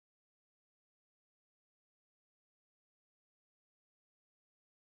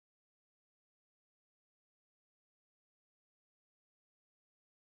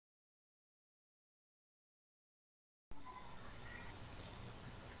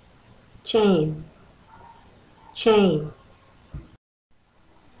chain, chain.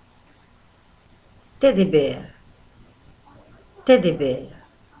 Teddy bear, teddy bear.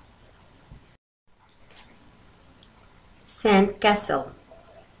 Sand castle,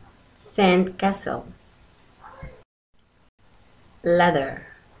 sand castle. Ladder,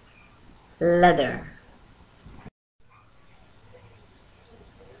 ladder.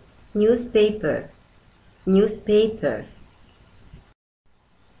 Newspaper, newspaper.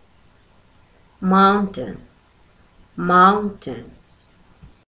 Mountain, mountain.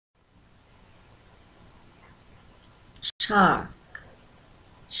 Shark,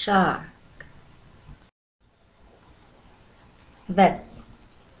 shark. Vet,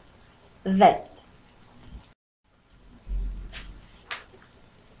 vet.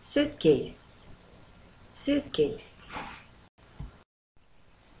 Suitcase, suitcase.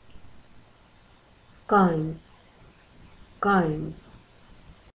 Coins, coins.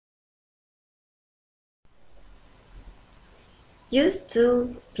 Use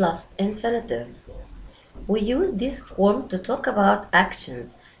to plus infinitive. We use this form to talk about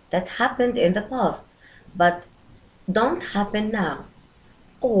actions that happened in the past but don't happen now,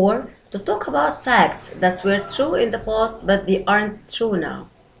 or to talk about facts that were true in the past but they aren't true now.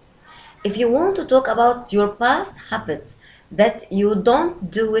 If you want to talk about your past habits that you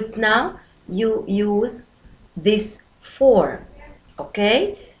don't do it now, you use this form.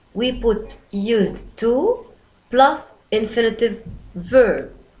 Okay? We put used to plus infinitive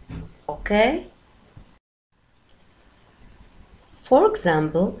verb. Okay? For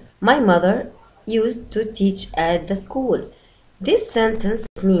example, my mother used to teach at the school. This sentence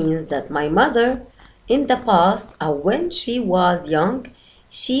means that my mother in the past, when she was young,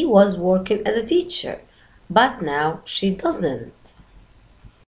 she was working as a teacher, but now she doesn't.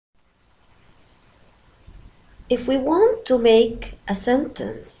 If we want to make a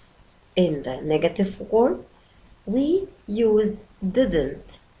sentence in the negative form, we use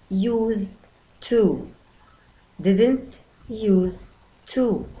didn't use to. Didn't use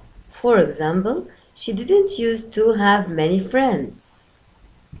to. For example, she didn't used to have many friends.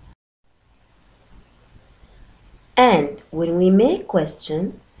 And when we make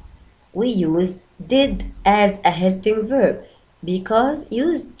question, we use did as a helping verb because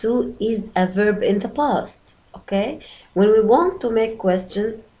used to is a verb in the past. Okay? When we want to make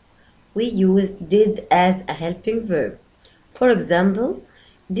questions, we use did as a helping verb. For example,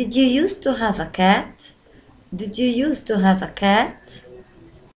 did you used to have a cat? Did you used to have a cat?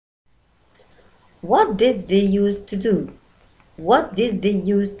 What did they used to do? What did they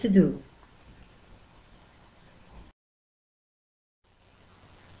used to do?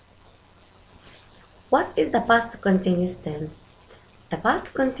 What is the past continuous tense? The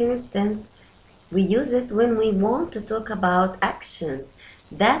past continuous tense, we use it when we want to talk about actions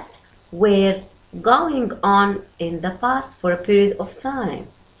that were going on in the past for a period of time.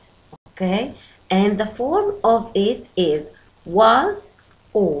 Okay? And the form of it is was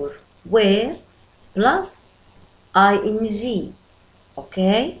or were plus ing.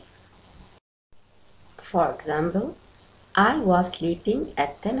 Okay? For example, I was sleeping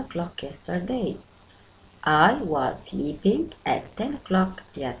at 10 o'clock yesterday. I was sleeping at 10 o'clock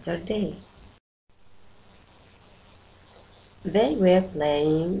yesterday. They were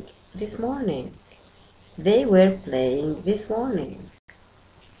playing this morning. They were playing this morning.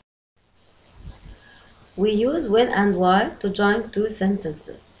 We use when and while to join two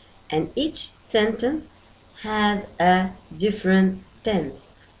sentences, and each sentence has a different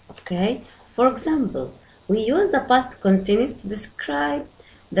tense. Okay? For example, we use the past continuous to describe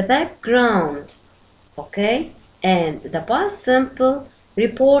the background. Okay? And the past simple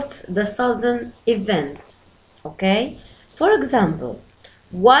reports the sudden event. Okay? For example,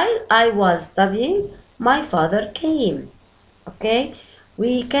 while I was studying, my father came. Okay?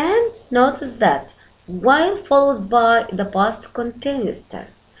 We can notice that while followed by the past continuous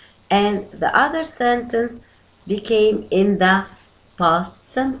tense, and the other sentence became in the past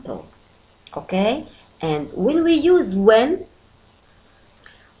simple. Okay? And when we use when,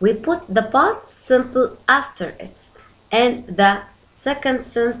 we put the past simple after it, and the second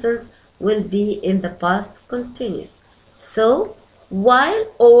sentence will be in the past continuous. So, while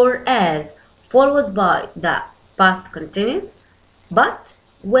or as followed by the past continuous, but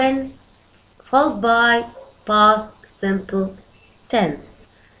when followed by past simple tense.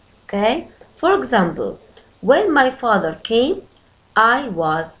 Okay? For example, when my father came, I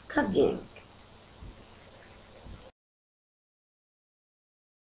was studying.